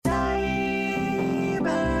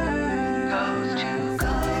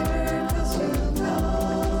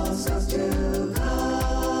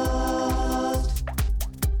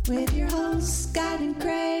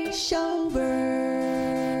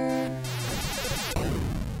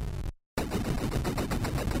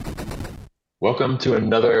Welcome to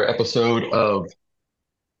another episode of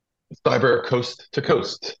Cyber Coast to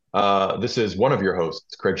Coast. This is one of your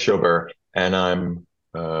hosts, Craig Schober, and I'm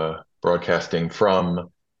broadcasting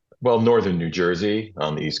from, well, northern New Jersey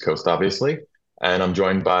on the East Coast, obviously. And I'm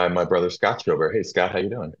joined by my brother, Scott Schober. Hey, Scott, how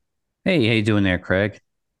you doing? Hey, how you doing there, Craig?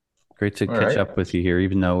 Great to All catch right. up with you here,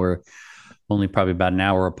 even though we're only probably about an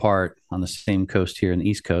hour apart on the same coast here in the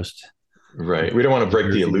East Coast. Right. We don't want to New break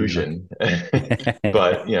the Jersey, New York. illusion,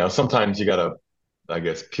 but sometimes you gotta, I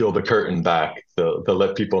guess, peel the curtain back to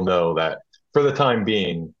let people know that for the time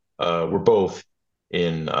being, we're both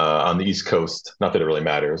in on the East Coast. Not that it really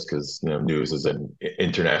matters because news is an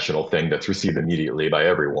international thing that's received immediately by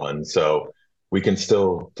everyone. So we can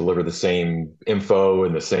still deliver the same info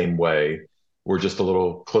in the same way. We're just a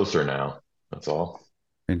little closer now. That's all.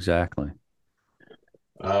 Exactly.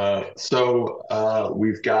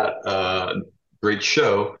 We've got a great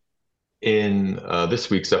show in this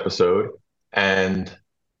week's episode, and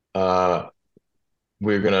uh,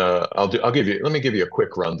 let me give you a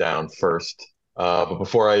quick rundown first. But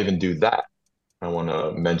before I even do that, I want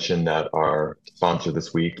to mention that our sponsor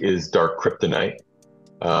this week is Dark Kryptonite.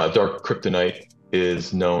 Dark Kryptonite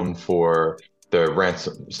is known for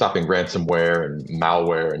stopping ransomware and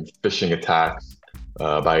malware and phishing attacks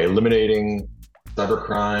by eliminating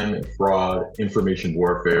cybercrime and fraud, information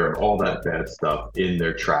warfare, and all that bad stuff in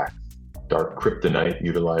their tracks. Dark Kryptonite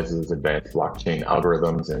utilizes advanced blockchain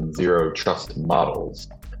algorithms and zero trust models.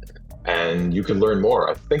 And you can learn more.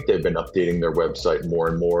 I think they've been updating their website more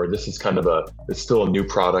and more. This is it's still a new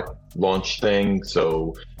product launch thing.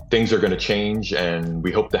 So things are going to change, and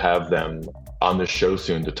we hope to have them on the show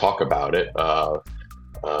soon to talk about it.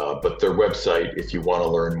 But their website, if you want to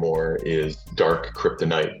learn more, is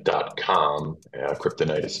darkkryptonite.com.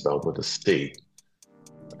 Kryptonite is spelled with a C.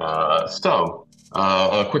 A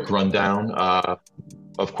quick rundown.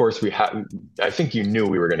 Of course, I think you knew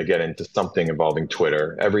we were going to get into something involving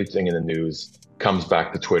Twitter. Everything in the news comes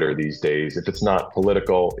back to Twitter these days. If it's not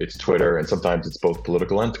political, it's Twitter, and sometimes it's both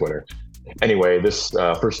political and Twitter. Anyway, this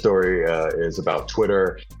first story is about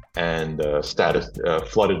Twitter and status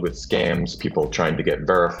flooded with scams, people trying to get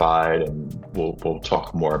verified, and we'll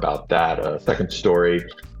talk more about that. Second story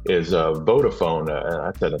is Vodafone,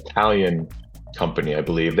 that's an Italian company, I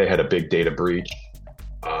believe. They had a big data breach,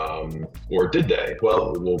 or did they?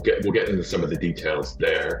 Well, we'll get into some of the details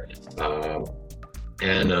there.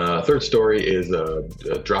 And Third story is a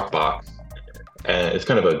Dropbox. It's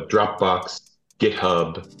kind of a Dropbox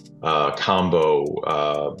GitHub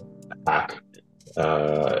combo hack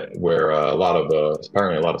where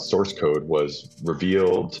apparently a lot of source code was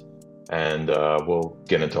revealed, and we'll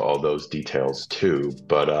get into all those details too.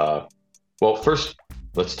 But well, first,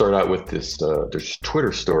 let's start out with this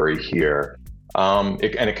Twitter story here.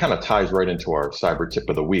 It kind of ties right into our cyber tip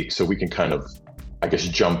of the week, so we can kind of, I guess,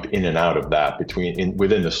 jump in and out of that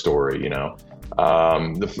within the story.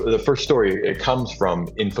 The first story, it comes from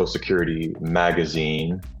Info Security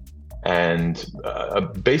Magazine, and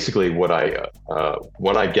basically what I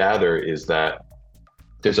gather is that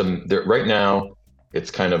right now it's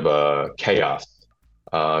kind of a chaos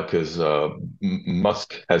because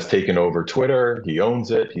Musk has taken over Twitter. He owns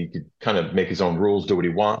it. He could kind of make his own rules, do what he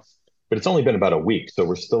wants. But it's only been about a week, so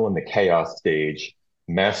we're still in the chaos stage.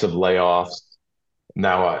 Massive layoffs.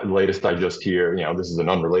 Now, latest I just hear, this is an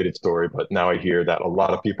unrelated story, but now I hear that a lot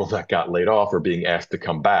of people that got laid off are being asked to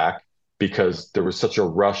come back because there was such a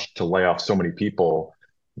rush to lay off so many people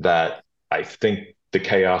that I think the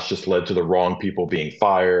chaos just led to the wrong people being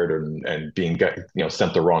fired and being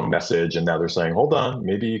sent the wrong message. And now they're saying, hold on,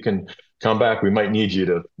 maybe you can come back. We might need you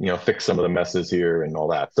to, fix some of the messes here and all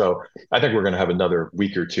that. So I think we're going to have another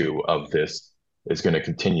week or two of this is going to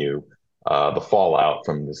continue the fallout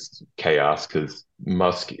from this chaos because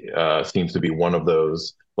Musk seems to be one of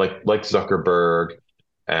those, like Zuckerberg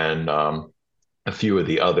and a few of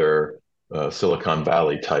the other Silicon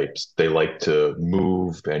Valley types. They like to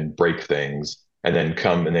move and break things, and then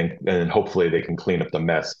and then hopefully they can clean up the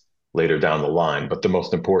mess later down the line. But the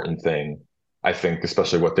most important thing, I think,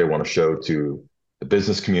 especially what they want to show to the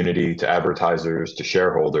business community, to advertisers, to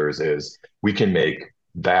shareholders, is we can make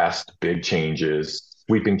vast, big changes,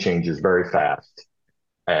 sweeping changes very fast.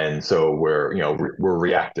 And so we're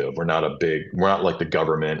reactive. We're not like the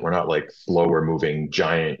government. We're not like slower moving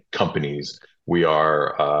giant companies. We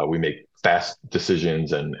make fast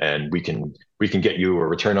decisions, and we can get you a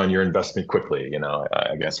return on your investment quickly,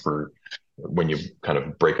 I guess, for when you kind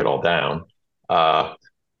of break it all down. So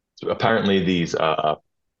apparently these scam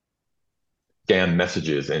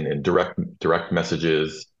messages and direct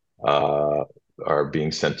messages are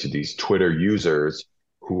being sent to these Twitter users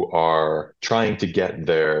who are trying to get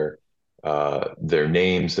their their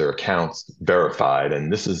names, their accounts verified.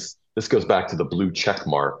 And this goes back to the blue check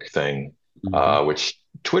mark thing, Hmm. which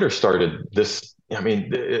Twitter started this. I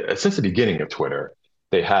mean, since the beginning of Twitter,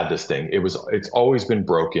 they had this thing. It's always been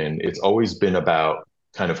broken. It's always been about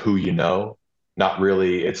kind of who you know, not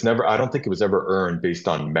really. It's never. I don't think it was ever earned based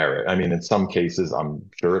on merit. I mean, in some cases, I'm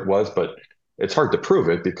sure it was, but it's hard to prove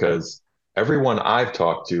it because everyone I've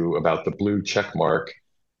talked to about the blue check mark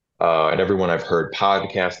and everyone I've heard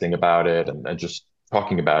podcasting about it and just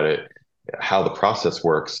talking about it, how the process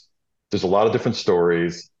works. There's a lot of different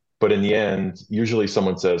stories, but in the end, usually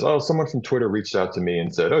someone says, "Oh, someone from Twitter reached out to me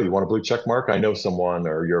and said, 'Oh, you want a blue check mark? I know someone,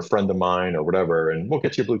 or you're a friend of mine, or whatever, and we'll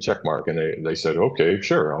get you a blue check mark." And they said, "Okay,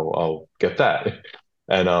 sure, I'll get that."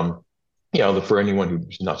 And for anyone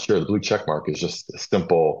who's not sure, the blue check mark is just a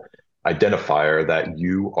simple identifier that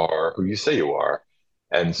you are who you say you are.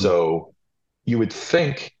 And so you would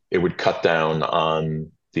think it would cut down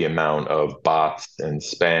on the amount of bots and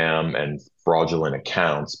spam and fraudulent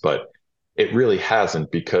accounts, but it really hasn't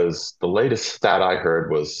because the latest stat I heard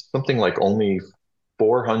was something like only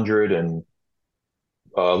 400 and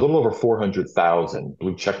a little over 400,000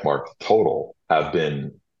 blue check marks total have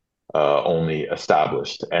been only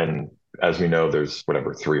established. And as we know, there's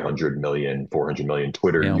whatever 300 million, 400 million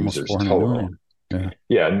Twitter Yeah, almost users 400 total. million. Yeah.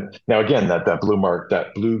 Yeah. Now again,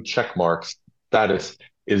 that blue check mark status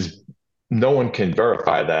is no one can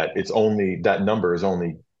verify that. It's only that number is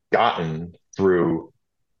only gotten through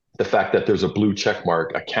the fact that there's a blue check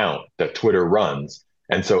mark account that Twitter runs.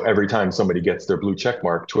 And so every time somebody gets their blue check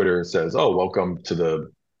mark, Twitter says, "Oh, welcome to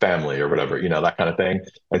the family," or whatever, that kind of thing.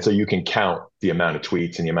 And so you can count the amount of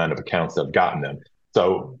tweets and the amount of accounts that have gotten them.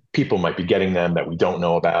 So people might be getting them that we don't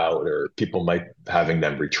know about, or people might having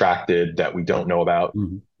them retracted that we don't know about.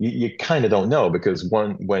 Mhm. You kind of don't know because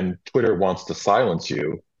when Twitter wants to silence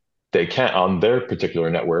you, they can on their particular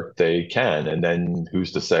network, they can. And then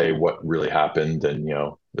who's to say what really happened and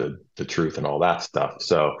the truth and all that stuff.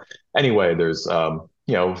 So anyway, there's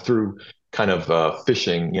through kind of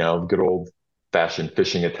phishing, good old fashioned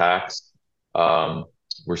phishing attacks. Um,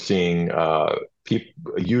 we're seeing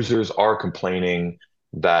users are complaining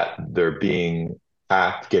that they're being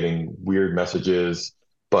hacked, getting weird messages,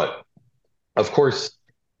 but of course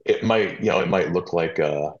it might look like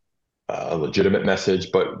a legitimate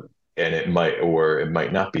message, but and it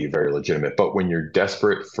might not be very legitimate. But when you're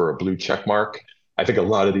desperate for a blue check mark, I think a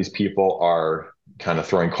lot of these people are kind of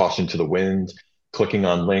throwing caution to the wind, clicking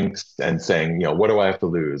on links and saying, what do I have to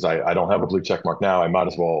lose? I don't have a blue check mark now. I might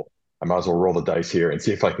as well roll the dice here and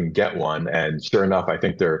see if I can get one. And sure enough, I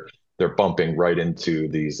think they're bumping right into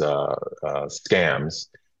these scams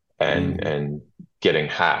Mhm. and getting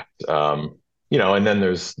hacked. And then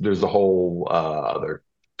there's the whole other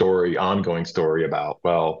ongoing story about,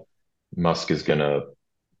 well, Musk is gonna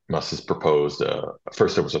Musk has proposed.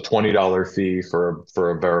 First, there was a $20 fee for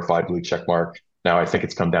a verified blue check mark. Now I think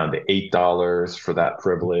it's come down to $8 for that Eight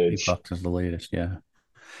privilege. bucks is the latest. Yeah.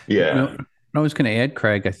 Yeah. I was going to add,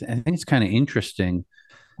 Craig, I think it's kind of interesting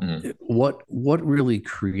Mhm. what really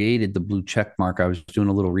created the blue check mark. I was doing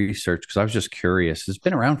a little research because I was just curious. It's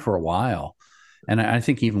been around for a while. And I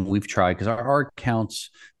think even we've tried because our accounts,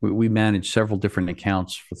 we manage several different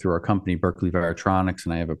accounts through our company, Berkeley Veritronics,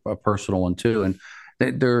 and I have a personal one too. And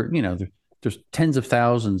there's tens of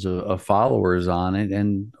thousands of followers on it.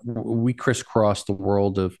 And we crisscross the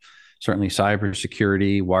world of certainly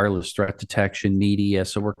cybersecurity, wireless threat detection, media.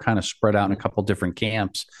 So we're kind of spread out in a couple different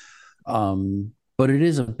camps. But it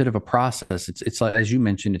is a bit of a process. It's like, as you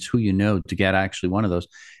mentioned, it's who you know to get actually one of those.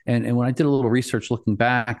 And when I did a little research looking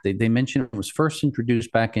back, they mentioned it was first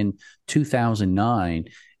introduced back in 2009.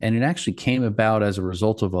 And it actually came about as a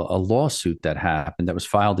result of a lawsuit that happened that was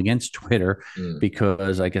filed against Twitter Mm.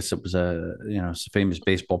 because I guess it was a famous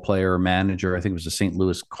baseball player or manager. I think it was the St.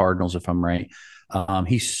 Louis Cardinals, if I'm right.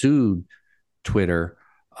 He sued Twitter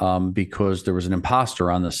because there was an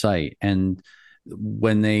imposter on the site. And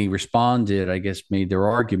when they responded, I guess made their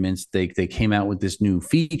arguments, they came out with this new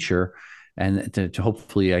feature and to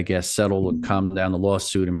hopefully, I guess, settle and calm down the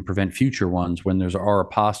lawsuit and prevent future ones when there's are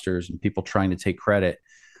imposters and people trying to take credit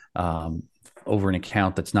um, over an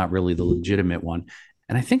account that's not really the legitimate one.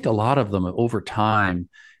 And I think a lot of them over time,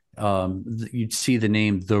 you'd see the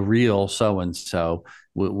name the real so and so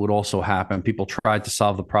would also happen. People tried to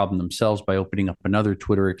solve the problem themselves by opening up another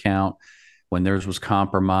Twitter account when theirs was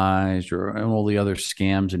compromised or and all the other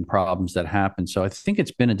scams and problems that happened. So I think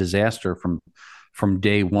it's been a disaster from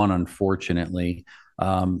day one, unfortunately.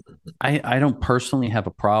 Um, I don't personally have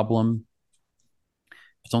a problem.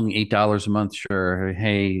 It's only $8 a month. Sure.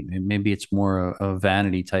 Hey, maybe it's more a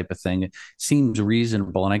vanity type of thing. It seems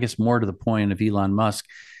reasonable. And I guess more to the point of Elon Musk,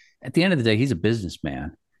 at the end of the day, he's a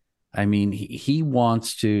businessman. I mean, he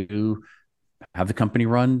wants to have the company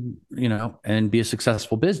run, and be a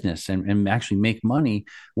successful business and actually make money.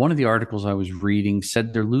 One of the articles I was reading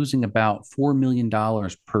said they're losing about $4 million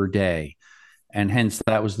per day. And hence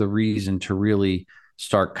that was the reason to really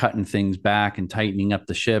start cutting things back and tightening up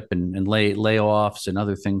the ship and layoffs and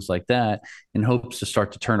other things like that in hopes to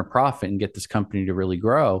start to turn a profit and get this company to really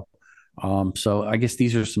grow. So I guess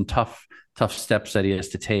these are some tough steps that he has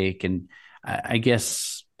to take. And I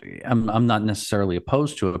guess I'm not necessarily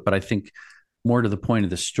opposed to it, but I think more to the point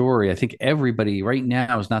of the story, I think everybody right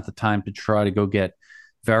now is not the time to try to go get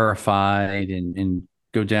verified and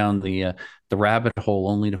go down the rabbit hole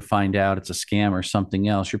only to find out it's a scam or something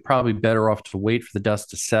else. You're probably better off to wait for the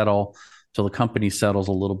dust to settle till the company settles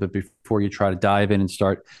a little bit before you try to dive in and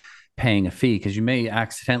start paying a fee, because you may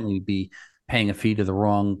accidentally be paying a fee to the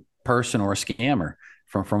wrong person or a scammer.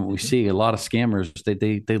 From what we see, a lot of scammers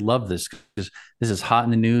they love this because this is hot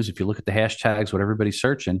in the news. If you look at the hashtags, what everybody's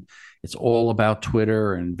searching, it's all about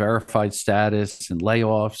Twitter and verified status and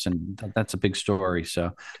layoffs, and that's a big story.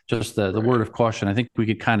 So just the word of caution. I think we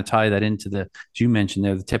could kind of tie that into as you mentioned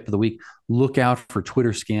there, the tip of the week. Look out for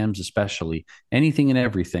Twitter scams, especially anything and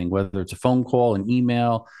everything, whether it's a phone call, an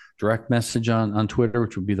email, direct message on Twitter,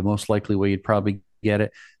 which would be the most likely way you'd probably get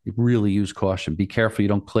it. You really use caution. Be careful you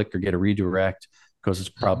don't click or get a redirect, because it's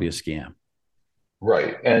probably a scam.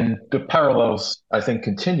 Right. And the parallels, I think,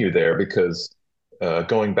 continue there because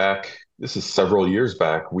going back, this is several years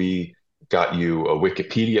back, we got you a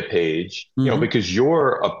Wikipedia page, Mm-hmm. because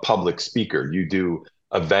you're a public speaker. You do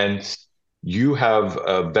events, you have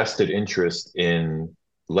a vested interest in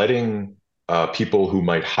letting people who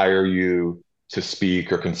might hire you to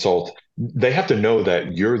speak or consult, they have to know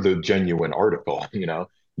that you're the genuine article, you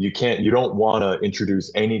don't want to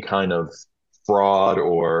introduce any kind of fraud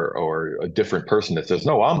or a different person that says,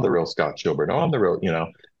 no, I'm the real Scott Gilbert. No, I'm the real,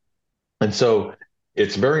 And so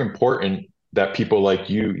it's very important that people like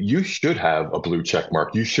you should have a blue check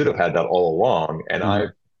mark. You should have had that all along. And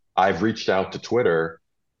Mm-hmm. I've reached out to Twitter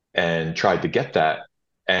and tried to get that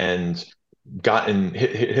and gotten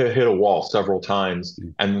hit a wall several times.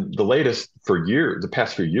 And the latest for years, the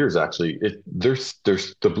past few years, actually, there's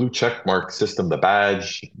the blue check mark system, the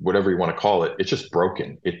badge, whatever you want to call it. It's just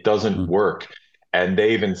broken. It doesn't Mm-hmm. work, and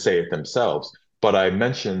they even say it themselves. But I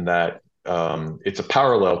mentioned that it's a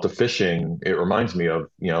parallel to phishing. It reminds me of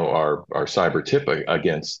our cyber tip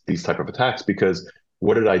against these type of attacks, because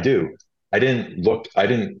what did I do? I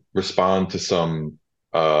didn't respond to some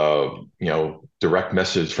uh, direct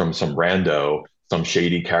message from some rando, some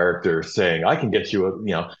shady character saying, I can get you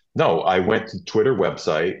no, I went to Twitter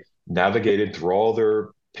website, navigated through all their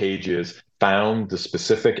pages, found the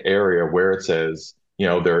specific area where it says,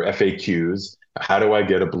 their FAQs. How do I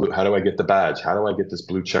get the badge? How do I get this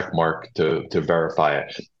blue check mark to verify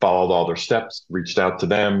it? Followed all their steps, reached out to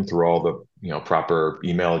them through all the, proper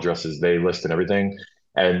email addresses they list and everything.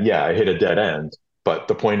 And yeah, I hit a dead end. But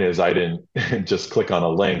the point is, I didn't just click on a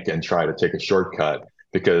link and try to take a shortcut,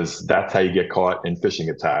 because that's how you get caught in phishing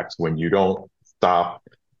attacks. When you don't stop,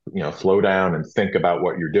 slow down and think about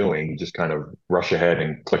what you're doing, you just kind of rush ahead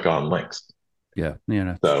and click on links. Yeah, yeah,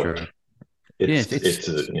 that's So true. Yeah, it's it's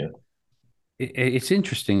it's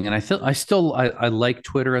interesting, and I like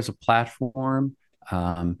Twitter as a platform.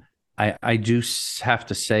 Um, I do have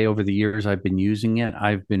to say, over the years I've been using it,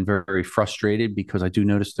 I've been very frustrated because I do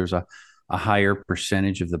notice there's a higher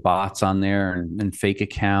percentage of the bots on there and fake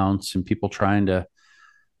accounts and people trying to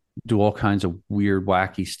do all kinds of weird,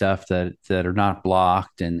 wacky stuff that are not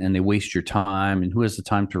blocked, and they waste your time. And who has the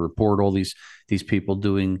time to report all these people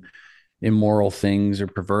doing immoral things or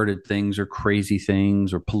perverted things or crazy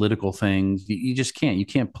things or political things? You just can't. You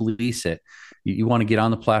can't police it. You want to get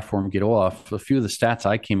on the platform, get off. A few of the stats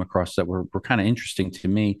I came across that were kind of interesting to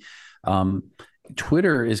me. Um,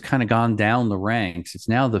 Twitter has kind of gone down the ranks. It's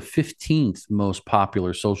now the 15th most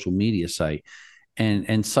popular social media site.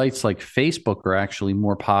 And sites like Facebook are actually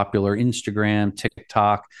more popular. Instagram,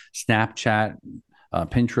 TikTok, Snapchat,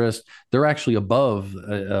 Pinterest, they're actually above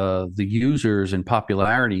the users and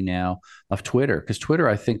popularity now of Twitter, because Twitter,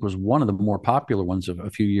 I think, was one of the more popular ones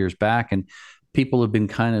a few years back, and people have been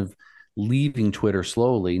kind of leaving Twitter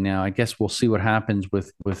slowly. Now, I guess we'll see what happens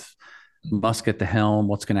with Musk at the helm,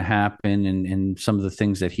 what's going to happen, and some of the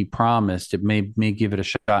things that he promised. It may give it a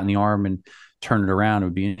shot in the arm and turn it around. It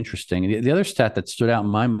would be interesting. And the other stat that stood out in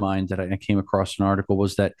my mind that I came across an article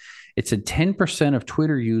was that it said 10% of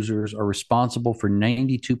Twitter users are responsible for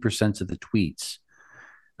 92% of the tweets.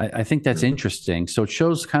 I think that's interesting. So it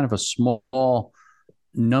shows kind of a small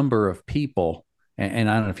number of people. And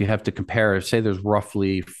I don't know if you have to compare, say there's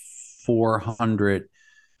roughly 400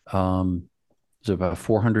 There's about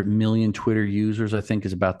 400 million Twitter users, I think,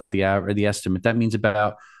 is about the estimate. That means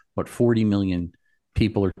about what 40 million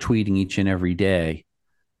people are tweeting each and every day,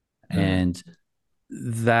 Mm. and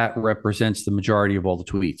that represents the majority of all the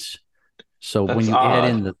tweets. So when That's you add odd.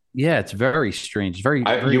 in yeah, it's very strange, very You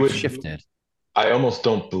very would shifted. I almost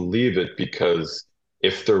don't believe it because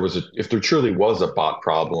if there truly was a bot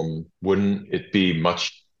problem, wouldn't it be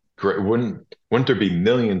much wouldn't there be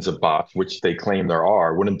millions of bots, which they claim there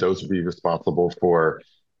are? Wouldn't those be responsible for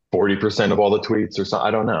 40% of all the tweets or something?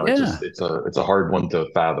 I don't know. Yeah, It's a hard one to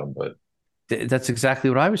fathom, but that's exactly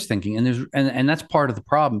what I was thinking, and that's part of the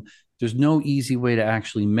problem. There's no easy way to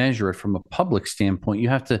actually measure it from a public standpoint. You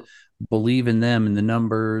have to believe in them and the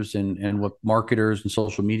numbers and what marketers and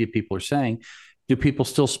social media people are saying. Do people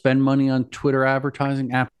still spend money on Twitter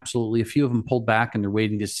advertising? Absolutely. A few of them pulled back and they're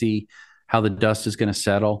waiting to see how the dust is going to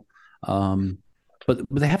settle. Um, but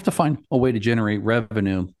they have to find a way to generate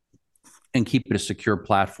revenue and keep it a secure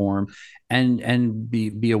platform, and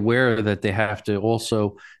be aware that they have to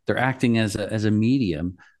also, they're acting as a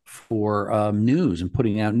medium for news and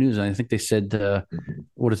putting out news. And I think they said mhm.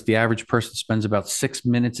 what is the average person spends about 6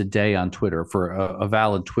 minutes a day on Twitter for a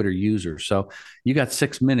valid Twitter user. So you got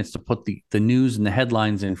 6 minutes to put the news and the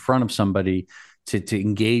headlines in front of somebody to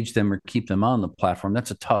engage them or keep them on the platform.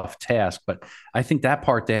 That's a tough task, but I think that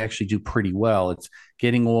part they actually do pretty well. It's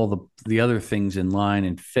getting all the other things in line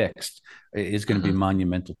and fixed is going to be a Mhm.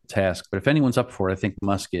 monumental task. But if anyone's up for it, I think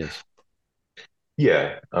Musk is.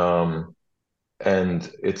 Yeah. And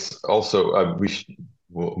it's also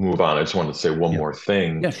we'll move on. I just wanted to say one Yeah. more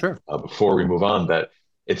thing Yeah, sure. before we move on, that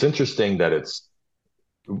it's interesting that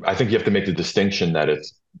I think you have to make the distinction that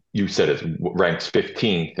you said it ranks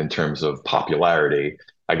 15th in terms of popularity.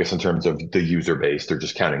 I guess in terms of the user base, they're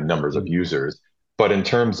just counting numbers of Mm. users. But in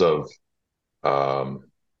terms of um,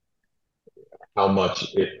 how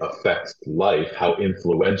much it affects life, how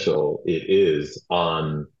influential it is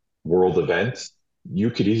on world events,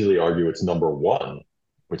 you could easily argue it's number one,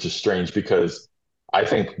 which is strange because I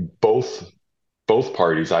think both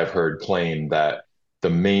parties I've heard claim that the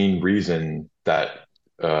main reason that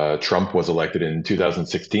Trump was elected in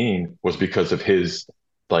 2016 was because of his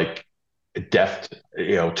like deft,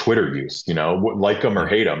 Twitter use. Like him or Yeah.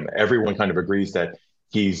 hate him, everyone kind of agrees that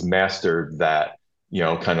he's mastered that,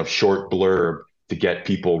 kind of short blurb to get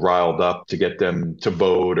people riled up, to get them to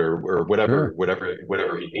vote or Sure.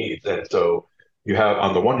 whatever he needs. And so you have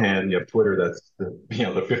on the one hand, you have Twitter that's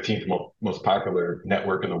the 15th most popular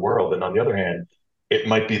network in the world, and on the other hand, it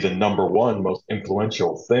might be the number one most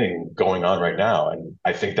influential thing going on right now. And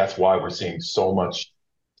I think that's why we're seeing so much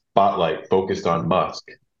spotlight focused on Musk.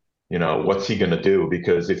 What's he going to do?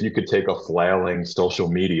 Because if you could take a flailing social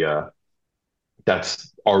media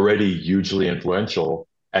that's already hugely influential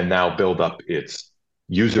and now build up its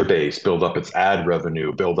user base, build up its ad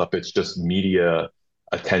revenue, build up its just media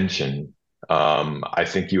attention, I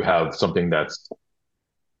think you have something that's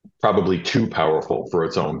probably too powerful for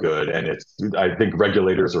its own good. And I think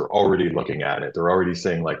regulators are already looking at it. They're already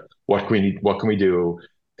saying like, what can we do?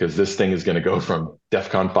 Because this thing is going to go from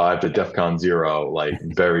DEFCON 5 to DEFCON 0 like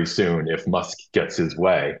very soon if Musk gets his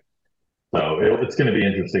way. So it's going to be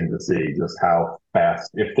interesting to see just how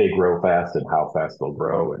fast, if they grow fast and how fast they'll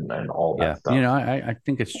grow and all that Yeah, stuff. I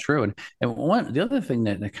think it's true, and the other thing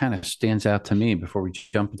that kind of stands out to me before we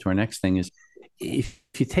jump into our next thing is if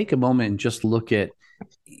you take a moment and just look at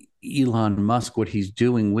Elon Musk, what he's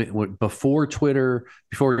doing before Twitter,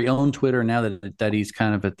 before he owned Twitter, now that he's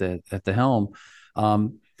kind of at the helm,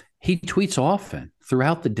 um, he tweets often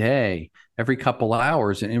throughout the day, every couple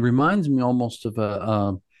hours, and it reminds me almost of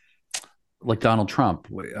a like Donald Trump,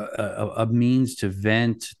 a means to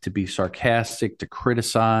vent, to be sarcastic, to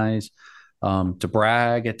criticize, to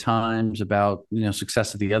brag at times about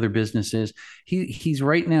success of the other businesses. He's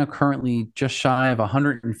right now currently just shy of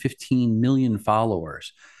 115 million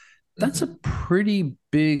followers. That's a Mm-hmm. pretty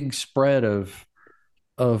big spread of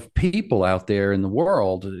people out there in the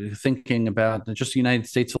world thinking about just the United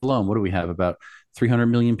States alone. What do we have? About 300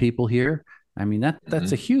 million people here. I mean, that's a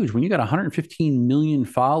Mm-hmm. huge, when you got 115 million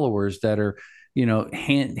followers that are,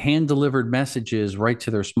 hand delivered messages right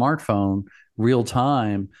to their smartphone real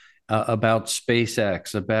time, about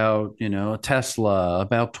SpaceX, about, Tesla,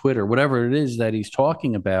 about Twitter, whatever it is that he's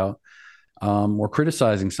talking about, or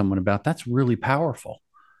criticizing someone about. That's really powerful.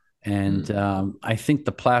 And I think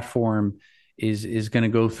the platform is going to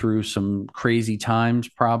go through some crazy times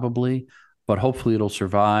probably, but hopefully it'll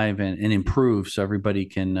survive and improve so everybody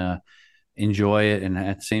can enjoy it, and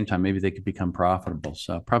at the same time maybe they could become profitable.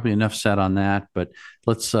 So probably enough said on that, but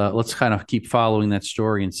let's kind of keep following that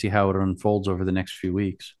story and see how it unfolds over the next few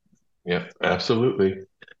weeks. Yeah, absolutely.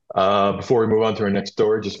 Before we move on to our next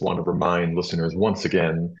story, just want to remind listeners once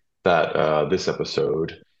again that this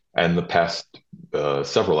episode and the past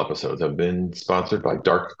several episodes have been sponsored by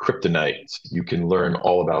Dark Kryptonite. You can learn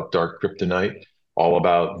all about Dark Kryptonite, all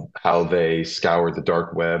about how they scour the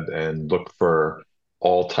dark web and look for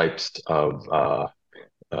all types of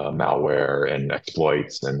malware and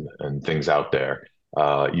exploits and things out there.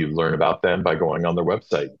 You learn about them by going on their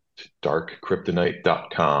website,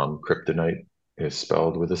 darkkryptonite.com. Kryptonite is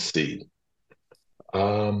spelled with a C.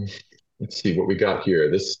 Um, let's see what we got here.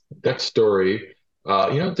 This next story,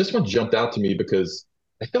 this one jumped out to me because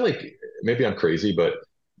I feel like maybe I'm crazy, but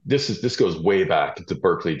this goes way back to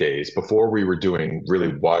Berkeley days before we were doing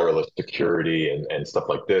really wireless security and stuff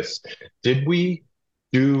like this. Did we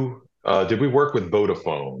did we work with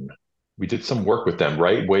Vodafone? We did some work with them,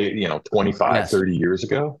 right? Way, 25, Yes. 30 years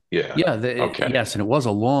ago. Yeah. Yeah, Okay. yes, and it was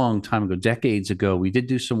a long time ago, decades ago. We did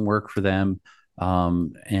do some work for them,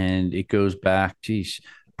 and it goes back, geez,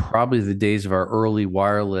 probably the days of our early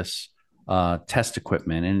wireless test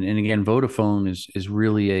equipment. And again, Vodafone is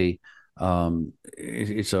really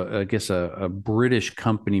it's a I guess a British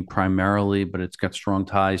company primarily, but it's got strong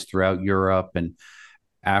ties throughout Europe and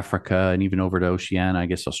Africa and even over to Oceania, I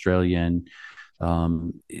guess Australia, and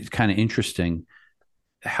it's kind of interesting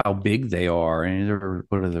how big they are, and they're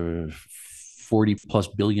what are the 40 plus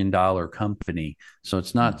billion-dollar company. So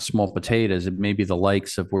it's not small potatoes. It may be the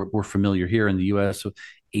likes of we're familiar here in the US with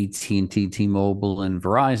AT&T, T-Mobile, and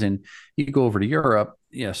Verizon. You go over to Europe,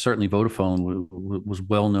 yeah, certainly Vodafone was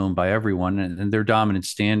well known by everyone, and their dominant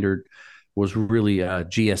standard was really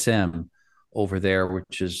GSM over there,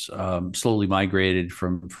 which is slowly migrated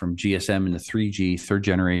from GSM into 3G, third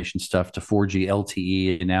generation stuff, to 4G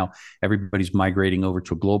LTE, and now everybody's migrating over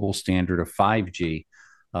to a global standard of 5G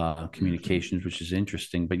communications, which is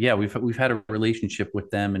interesting. But yeah, we've had a relationship with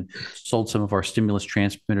them and sold some of our stimulus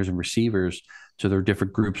transmitters and receivers to their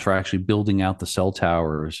different groups for actually building out the cell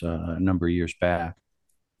towers a number of years back.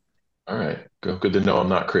 All right. Good to know I'm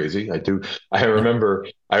not crazy. I do. No, I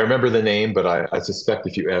remember the name, but I suspect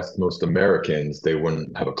if you asked most Americans, they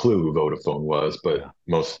wouldn't have a clue who Vodafone was. But yeah,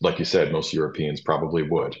 most, like you said, most Europeans probably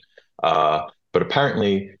would. But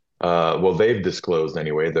apparently, well, they've disclosed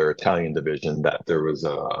anyway, their Italian division, that there was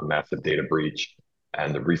a massive data breach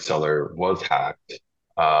and the reseller was hacked.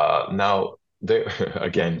 Now they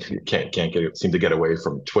again, you seem to get away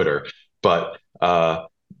from Twitter, but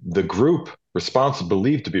the group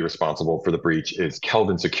believed to be responsible for the breach is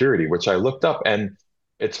Kelvin Security, which I looked up, and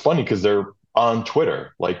it's funny because they're on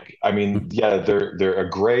Twitter. Like, I mean, yeah, they're a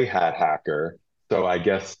gray hat hacker, so I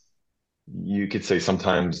guess you could say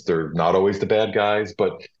sometimes they're not always the bad guys,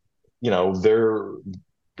 but they're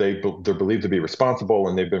believed to be responsible,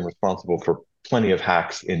 and they've been responsible for plenty of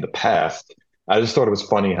hacks in the past. I just thought it was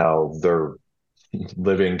funny how they're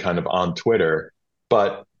living kind of on Twitter.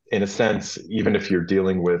 But in a sense, even if you're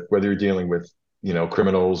dealing with whether you're dealing with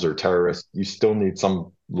criminals or terrorists, you still need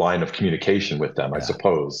some line of communication with them, I yeah.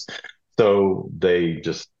 suppose. So they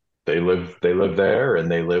live there,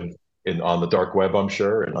 and they live in on the dark web, I'm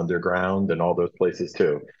sure, and underground and all those places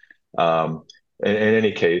too. Um, in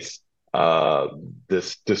any case, uh,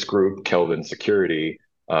 this group, Kelvin Security,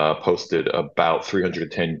 posted about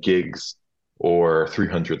 310 gigs or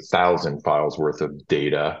 300,000 files worth of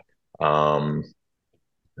data. Um,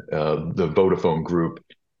 the Vodafone group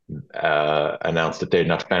announced that they had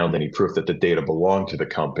not found any proof that the data belonged to the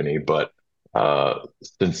company, but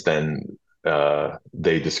since then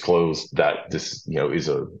they disclosed that this, is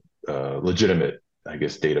a legitimate, I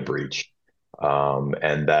guess, data breach,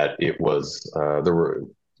 and that it was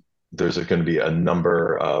there's going to be a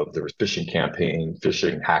number of there was phishing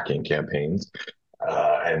hacking campaigns,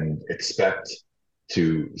 and expect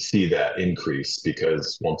to see that increase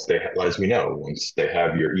because as we know, once they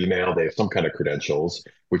have your email, they have some kind of credentials,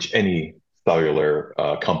 which any cellular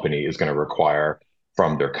company is going to require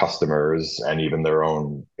from their customers and even their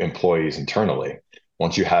own employees internally.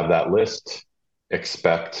 Once you have that list,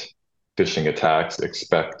 expect phishing attacks,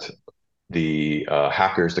 expect the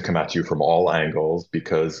hackers to come at you from all angles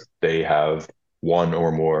because they have one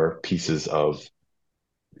or more pieces of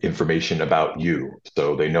information about you.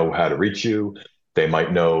 So they know how to reach you. They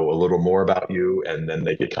might know a little more about you, and then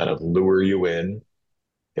they could kind of lure you in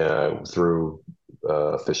through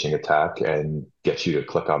phishing attack and get you to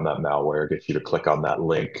click on that malware, get you to click on that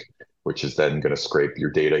link, which is then going to scrape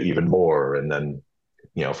your data even more. And then,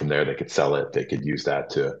 from there, they could sell it. They could use that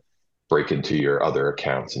to break into your other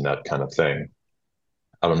accounts and that kind of thing.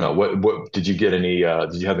 I don't know. What did you get any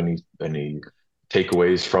did you have any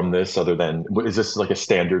takeaways from this other than is this like a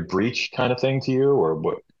standard breach kind of thing to you or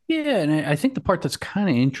what? Yeah, and I think the part that's kind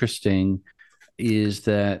of interesting is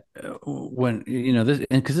that when this,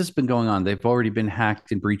 and because this has been going on, they've already been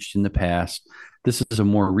hacked and breached in the past. This is a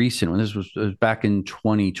more recent one. This was back in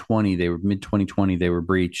 2020. They were mid 2020. They were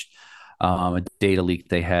breached. A data leak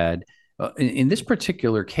they had. In this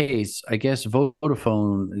particular case, I guess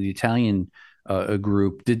Vodafone, the Italian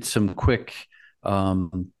group, did some quick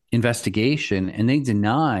investigation, and they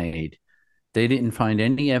denied they didn't find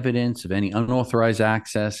any evidence of any unauthorized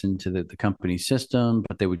access into the company's system,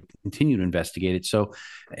 but they would continue to investigate it. So,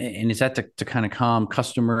 and is that to kind of calm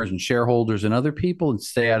customers and shareholders and other people and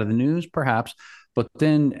stay out of the news, perhaps? But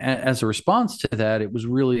then, as a response to that, it was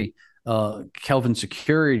really Kelvin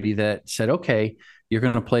Security that said, okay, you're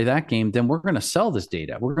going to play that game, then we're going to sell this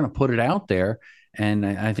data. We're going to put it out there. And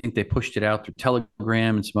I think they pushed it out through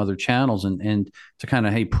Telegram and some other channels and to kind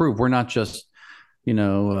of, hey, prove we're not just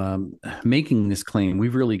making this claim.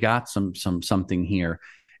 We've really got something here.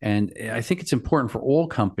 And I think it's important for all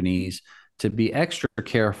companies to be extra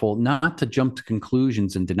careful, not to jump to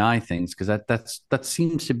conclusions and deny things, because that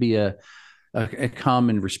seems to be a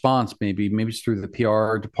common response. Maybe it's through the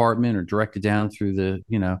PR department or directed down through the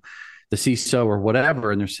CISO or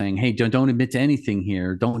whatever, and they're saying, hey, don't admit to anything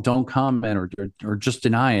here, don't comment or just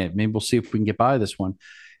deny it. Maybe we'll see if we can get by this one.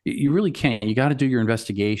 You really can't. You got to do your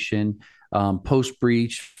investigation. Post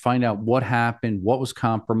breach, find out what happened, what was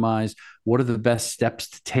compromised, what are the best steps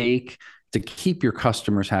to take to keep your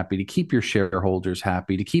customers happy, to keep your shareholders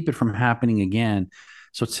happy, to keep it from happening again.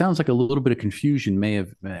 So it sounds like a little bit of confusion may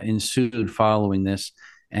have ensued following this,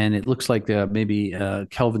 and it looks like maybe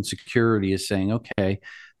Kelvin Security is saying, okay,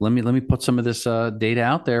 let me put some of this data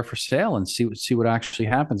out there for sale and see what actually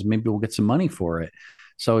happens. Maybe we'll get some money for it.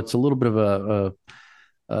 So it's a little bit of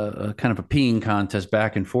a kind of a peeing contest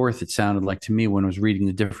back and forth. It sounded like to me when I was reading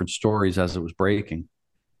the different stories as it was breaking.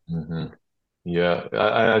 Hmm. Yeah,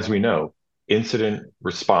 as we know, incident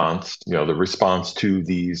response, the response to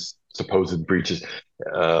these supposed breaches,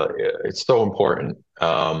 it's so important.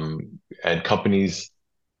 And companies,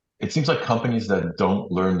 it seems like companies that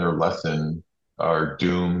don't learn their lesson are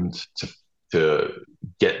doomed to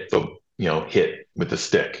get hit with the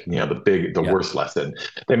stick, the Yeah. worst lesson.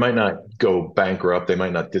 They might not go bankrupt, they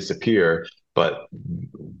might not disappear, but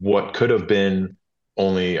what could have been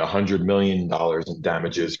only $100 million in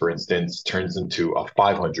damages, for instance, turns into a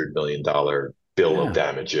 $500 million bill of Yeah.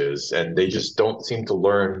 damages, and they just don't seem to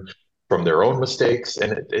learn from their own mistakes,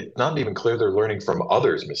 and it's not even clear they're learning from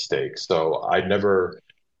others' mistakes. So I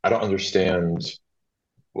don't understand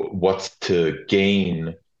what's to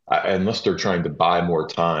gain unless they're trying to buy more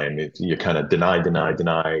time. If you kind of deny,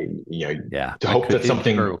 Yeah. to hope that It very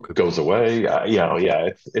something well could be. goes away. Yeah,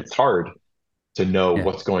 it's hard to know Yeah.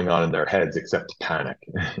 what's going on in their heads except to panic.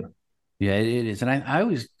 Yeah, it is. And I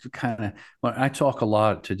always kind of, when I talk a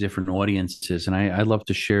lot to different audiences, and I love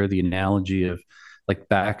to share the analogy of like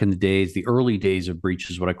back in the days, the early days of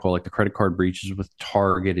breaches, what I call like the credit card breaches with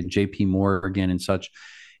Target and JP Morgan and such.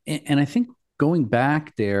 And I think going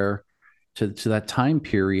back there to that time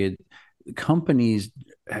period, companies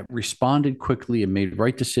have responded quickly and made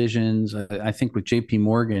right decisions. I think with JP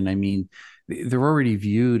Morgan, I mean, they're already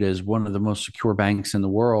viewed as one of the most secure banks in the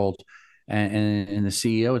world. And the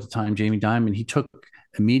CEO at the time, Jamie Dimon, he took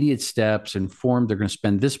immediate steps and formed they're going to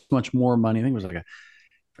spend this much more money. I think it was like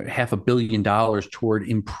a $500 million toward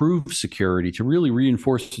improved security to really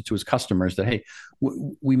reinforce it to his customers that, hey,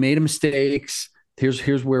 we made mistakes.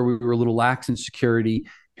 Here's where we were a little lax in security.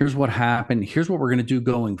 Here's what happened. Here's what we're going to do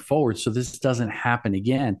going forward so this doesn't happen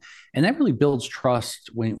again. And that really builds trust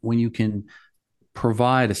when you can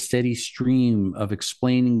provide a steady stream of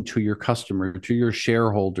explaining to your customer, to your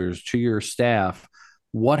shareholders, to your staff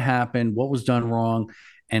what happened, what was done wrong,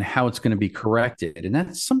 and how it's going to be corrected. And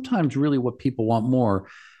that's sometimes really what people want more,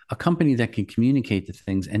 a company that can communicate the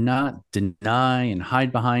things and not deny and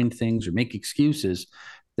hide behind things or make excuses.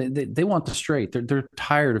 They want the straight. They're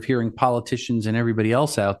tired of hearing politicians and everybody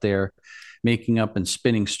else out there making up and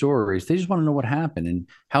spinning stories. They just want to know what happened and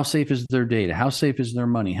how safe is their data, how safe is their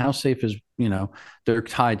money, how safe is they're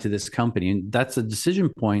tied to this company, and that's a decision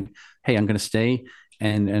point. Hey, I'm going to stay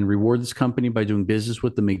and reward this company by doing business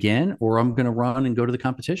with them again, or I'm going to run and go to the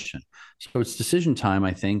competition. So it's decision time,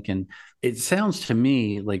 I think, and it sounds to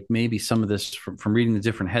me like maybe some of this from reading the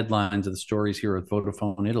different headlines of the stories here at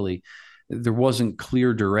Vodafone Italy, there wasn't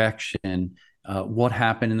clear direction what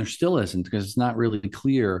happened, and there still isn't because it's not really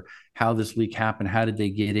clear how this leak happened. How did they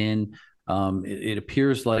get in? It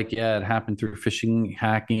appears like, yeah, it happened through phishing,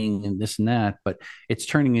 hacking, and this and that, but it's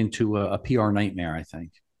turning into a PR nightmare, I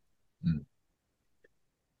think.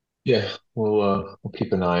 Yeah, we'll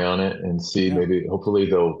keep an eye on it and see. Yeah. Maybe, hopefully,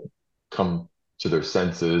 they'll come to their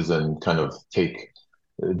senses and kind of take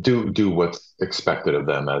do what's expected of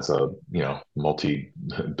them as a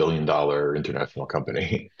multi-billion-dollar international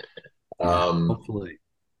company. Yeah, Um, hopefully.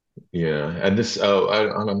 yeah, and this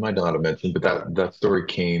I might not have mentioned, but that story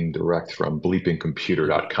came direct from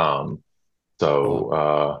bleepingcomputer.com. So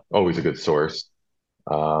Oh, always a good source.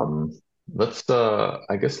 Um,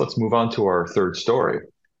 I guess let's move on to our third story.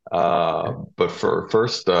 okay. But for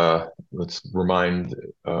first, let's remind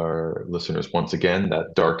our listeners once again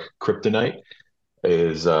that dark kryptonite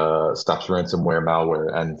is stops ransomware,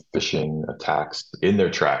 malware, and phishing attacks in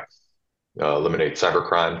their tracks. Eliminate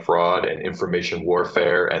cybercrime, fraud, and information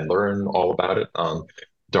warfare, and learn all about it on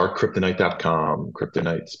darkkryptonite.com.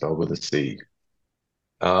 Kryptonite spelled with a C.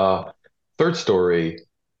 Uh, Third story,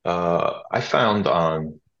 I found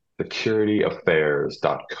on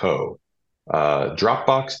securityaffairs.co.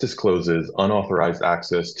 Dropbox discloses unauthorized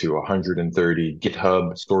access to 130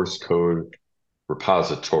 GitHub source code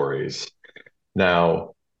repositories.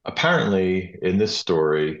 Now, apparently, in this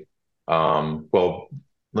story, well,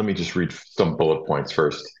 let me just read some bullet points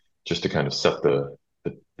first, just to kind of set the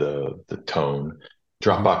tone. Mhm.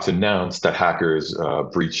 Dropbox announced that hackers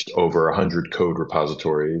breached over 100 code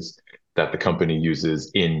repositories that the company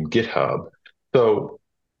uses in GitHub. So,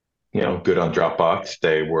 good on Dropbox.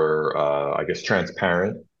 They were, I guess,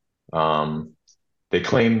 transparent. Um, they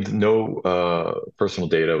claimed no personal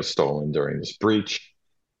data was stolen during this breach.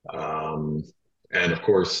 Um, and of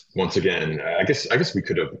course, once again, I guess we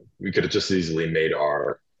could have just easily made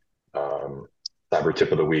our um, cyber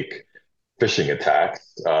tip of the week phishing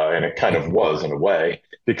attacks, and it kind of was in a way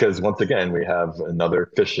because once again we have another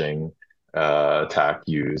phishing attack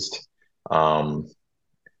used. Um,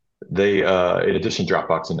 in addition,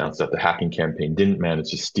 Dropbox announced that the hacking campaign didn't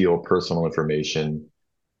manage to steal personal information,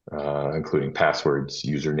 including passwords,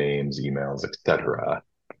 usernames, emails, etc.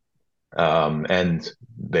 And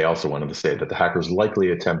they also wanted to say that the hackers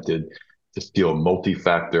likely attempted to steal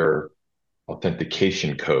multi-factor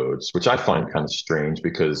authentication codes, which I find kind of strange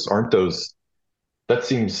because aren't those, that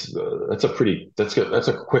seems, that's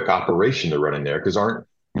a quick operation to run in there because aren't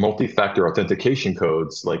multi-factor authentication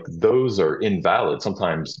codes like those are invalid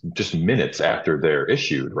sometimes just minutes after they're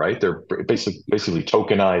issued, right? They're basically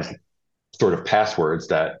tokenized sort of passwords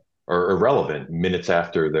that are irrelevant minutes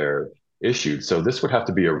after they're issued. So this would have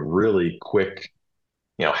to be a really quick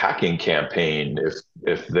hacking campaign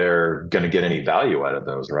if they're going to get any value out of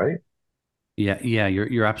those, right? Yeah, yeah,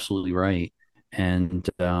 you're absolutely right. And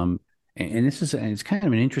this is it's kind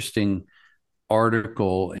of an interesting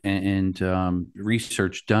article and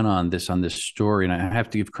research done on this story. And I have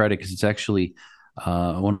to give credit because it's actually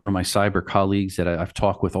one of my cyber colleagues that I've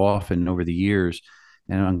talked with often over the years.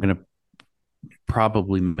 And I'm going to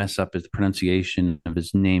probably mess up his pronunciation of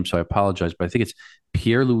his name, so I apologize. But I think it's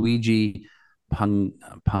Pierluigi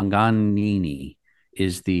Panganini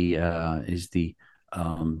is the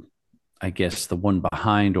um, I guess the one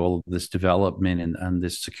behind all of this development and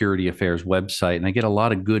this security affairs website. And I get a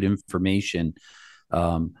lot of good information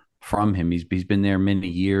from him. He's been there many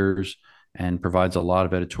years and provides a lot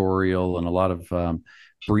of editorial and a lot of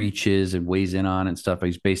breaches and weighs in on and stuff.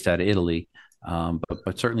 He's based out of Italy,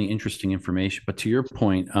 but certainly interesting information. But to your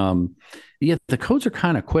point, yeah, the codes are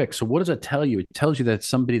kind of quick. So what does it tell you? It tells you that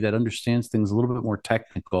somebody that understands things a little bit more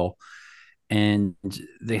technical, and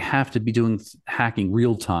they have to be doing hacking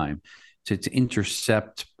real time to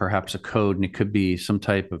intercept perhaps a code, and it could be some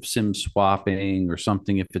type of SIM swapping or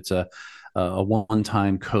something. If it's a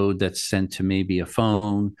one-time code that's sent to maybe a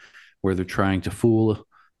phone where they're trying to fool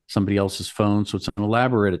somebody else's phone, so it's an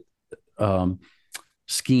elaborate um,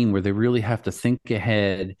 scheme where they really have to think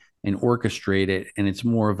ahead and orchestrate it, and it's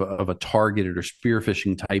more of a targeted or spear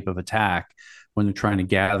phishing type of attack when they're trying to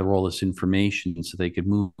gather all this information so they could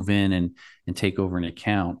move in and take over an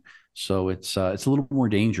account. So it's a little more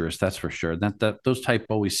dangerous, that's for sure. That those type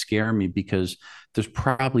always scare me because there's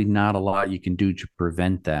probably not a lot you can do to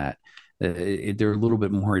prevent that. They're a little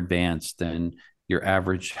bit more advanced than your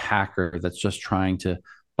average hacker that's just trying to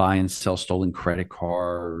buy and sell stolen credit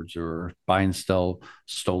cards or buy and sell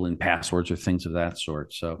stolen passwords or things of that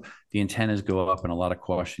sort. So the antennas go up and a lot of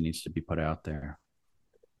caution needs to be put out there.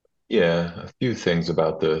 Yeah, a few things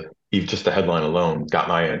about even just the headline alone got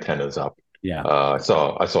my antennas up. Yeah. I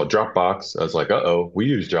saw Dropbox. I was like, uh-oh, we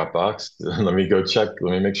use Dropbox. Let me go check.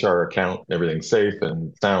 Let me make sure our account, everything's safe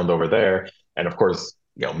and sound over there. And of course,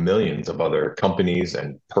 millions of other companies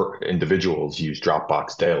and individuals use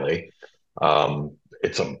Dropbox daily.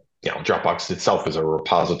 It's Dropbox itself is a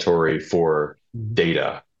repository for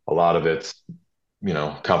data. A lot of it's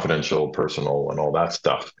confidential, personal, and all that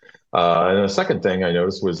stuff. And the second thing I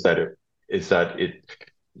noticed was that it is that it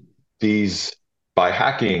these by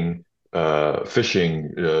hacking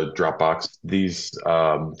phishing Dropbox, these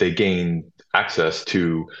they gain access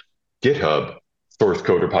to GitHub source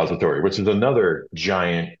code repository, which is another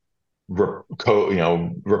giant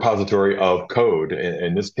repository of code.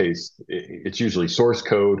 In this case, it's usually source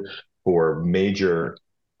code for major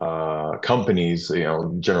companies,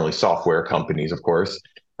 generally software companies, of course.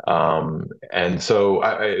 And so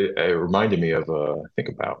it reminded me of, I think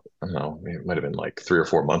about, I don't know, it might have been like 3 or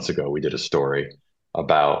 4 months ago, we did a story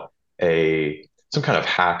about some kind of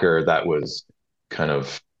hacker that was kind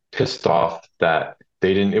of pissed off that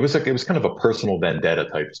they didn't, it was kind of a personal vendetta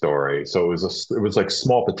type story. So it was like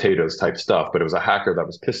small potatoes type stuff, but it was a hacker that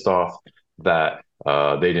was pissed off that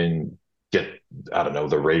they didn't get, I don't know,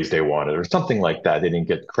 the raise they wanted or something like that. They didn't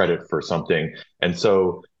get credit for something. And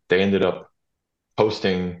so they ended up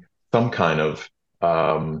posting some kind of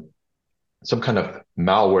um, some kind of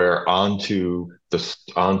malware onto the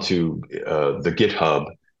GitHub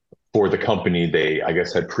for the company they, I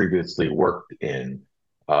guess, had previously worked in.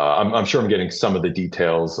 I'm sure I'm getting some of the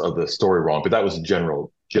details of the story wrong, but that was the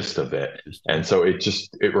general gist of it. And so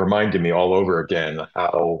it reminded me all over again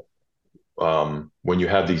how when you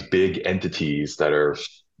have these big entities that are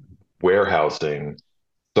warehousing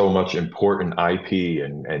so much important IP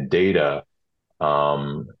and data,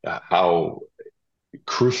 how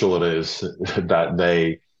crucial it is that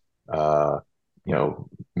they uh,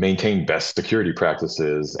 maintain best security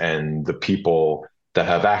practices, and the people that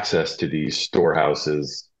have access to these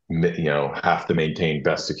storehouses, have to maintain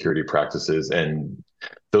best security practices. And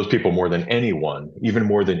those people, more than anyone, even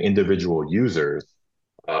more than individual users,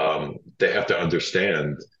 they have to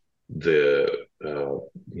understand the,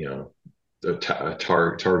 you know,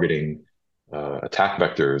 targeting attack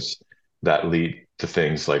vectors that lead to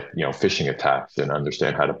things like phishing attacks, and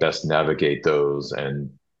understand how to best navigate those, and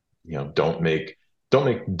don't make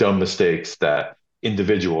dumb mistakes that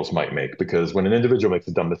individuals might make, because when an individual makes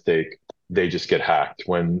a dumb mistake, they just get hacked.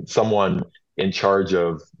 When someone in charge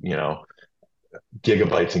of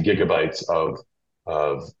gigabytes and gigabytes of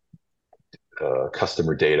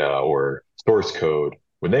customer data or source code,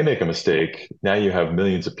 when they make a mistake, now you have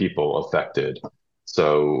millions of people affected.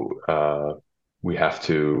 So we have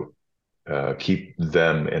to keep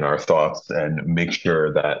them in our thoughts and make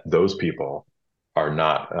sure that those people are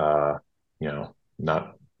not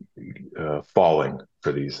falling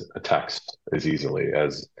for these attacks as easily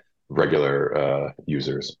as regular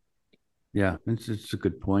users. Yeah, it's a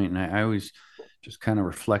good point. And I always just kind of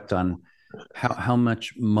reflect on how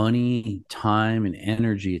much money, time, and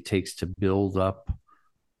energy it takes to build up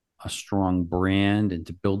a strong brand and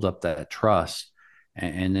to build up that trust.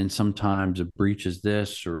 And then sometimes a breach is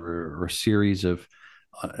this, or a series of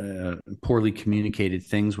poorly communicated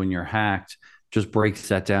things when you're hacked just breaks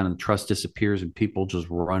that down, and trust disappears, and people just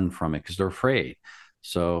run from it because they're afraid.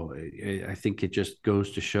 So I think it just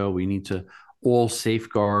goes to show we need to all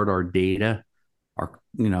safeguard our data,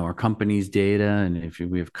 our company's data, and if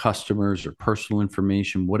we have customers or personal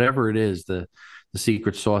information, whatever it is, the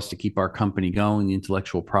secret sauce to keep our company going, the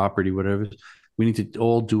intellectual property, whatever, we need to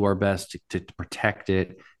all do our best to protect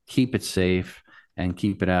it, keep it safe, and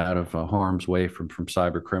keep it out of harm's way from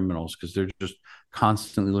cyber criminals, because they're just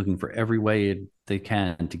constantly looking for every way they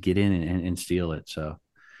can to get in and steal it. So,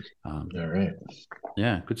 All right.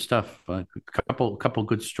 yeah, good stuff. Couple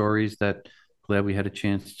good stories that glad we had a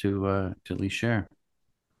chance to at least share.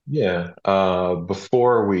 Yeah.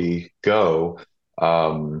 Before we go, I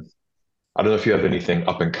don't know if you have anything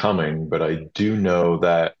up and coming, but I do know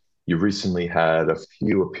that you recently had a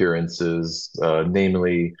few appearances,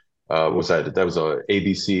 namely, that was a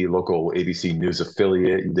ABC, local ABC News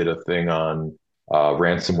affiliate. You did a thing on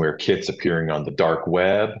ransomware kits appearing on the dark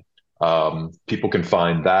web. People can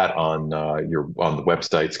find that on the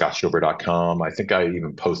website scottshober.com. I think I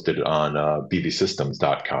even posted it on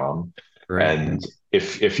bbsystems.com. Great. And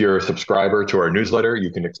if you're a subscriber to our newsletter,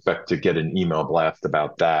 you can expect to get an email blast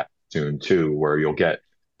about that soon too, where you'll get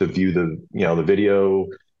to view the video,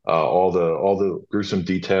 all the gruesome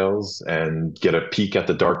details, and get a peek at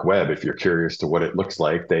the dark web if you're curious to what it looks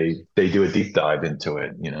like. They do a deep dive into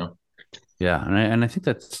it. Yeah, and I think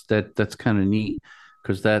that's kind of neat,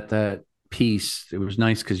 because that piece, it was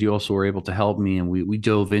nice because you also were able to help me, and we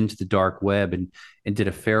dove into the dark web and did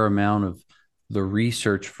a fair amount of the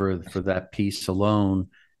research for that piece alone,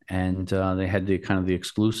 and they had the kind of the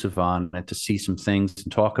exclusive on it to see some things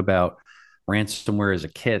and talk about ransomware as a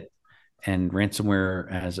kit and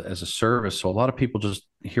ransomware as a service. So a lot of people just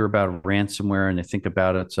hear about ransomware and they think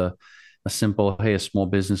about it's a simple, hey, a small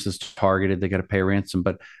business is targeted, they got to pay a ransom.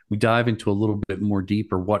 But we dive into a little bit more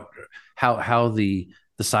deeper how the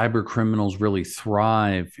cyber criminals really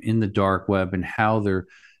thrive in the dark web, and how they're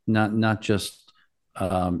not just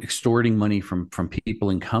extorting money from people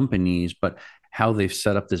and companies, but how they've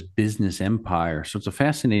set up this business empire. So it's a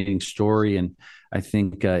fascinating story, and I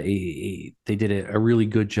think they did a really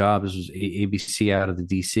good job. This was ABC out of the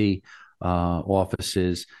DC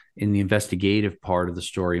offices in the investigative part of the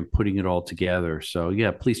story and putting it all together. So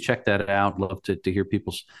yeah, please check that out. Love to hear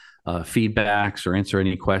people's feedbacks or answer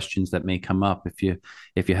any questions that may come up if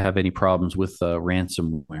you have any problems with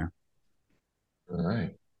ransomware. All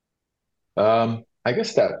right. I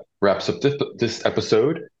guess that wraps up this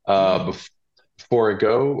episode. Before I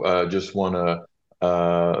go, just want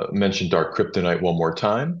to mention Dark Kryptonite one more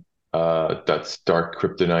time. That's Dark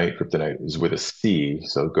Kryptonite. Kryptonite is with a C,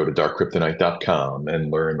 so go to darkkryptonite.com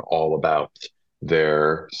and learn all about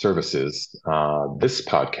their services. This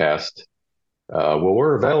podcast, well,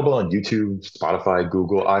 we're available on YouTube, Spotify,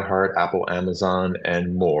 Google, iHeart, Apple, Amazon,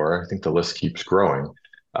 and more. I think the list keeps growing.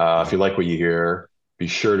 If you like what you hear, be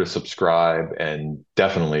sure to subscribe and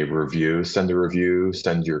definitely review. Send a review,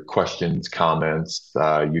 send your questions, comments.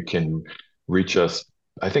 You can reach us.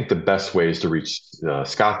 I think the best ways to reach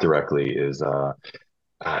Scott directly is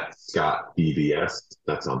at Scott BVS.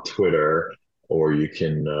 That's on Twitter. Or you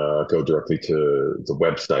can go directly to the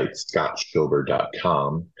website,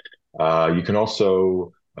 scottshover.com. You can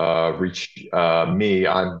also reach me.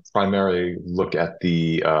 I primarily look at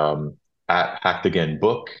the at Hacked Again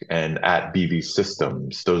Book and at BV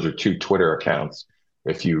Systems. Those are two Twitter accounts.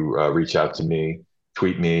 If you reach out to me,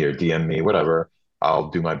 tweet me or DM me, whatever, I'll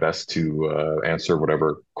do my best to answer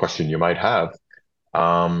whatever question you might have.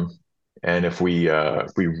 And if we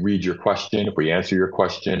read your question, if we answer your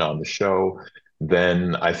question on the show,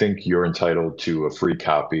 then I think you're entitled to a free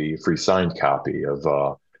signed copy of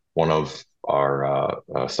one of our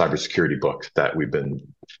cybersecurity books that we've been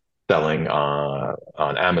selling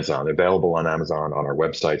on Amazon, available on Amazon, on our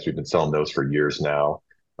websites. We've been selling those for years now.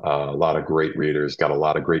 A lot of great readers, got a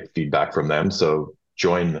lot of great feedback from them. So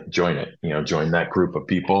join it, join that group of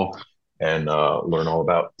people and learn all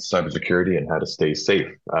about cybersecurity and how to stay safe.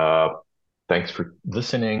 Thanks for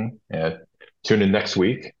listening, and tune in next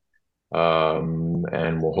week.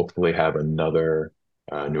 And we'll hopefully have another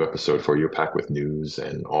new episode for you, packed with news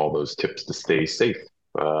and all those tips to stay safe.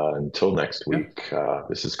 Until next week,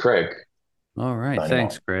 this is Craig. All right.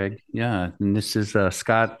 Thanks, Craig. Yeah. And this is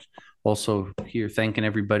Scott also here thanking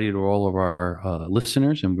everybody, to all of our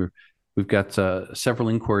listeners. And we've got several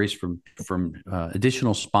inquiries from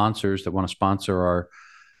additional sponsors that want to sponsor our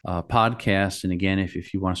podcast. And again,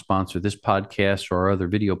 if you want to sponsor this podcast or our other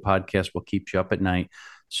video podcast, we'll keep you up at night.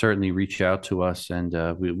 Certainly reach out to us, and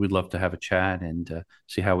we'd love to have a chat and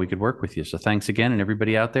see how we could work with you. So thanks again, and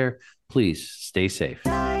everybody out there, please stay safe.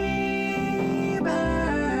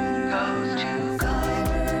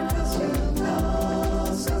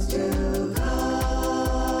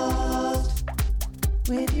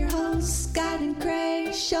 With your host, Scott and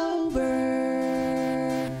Craig Shover.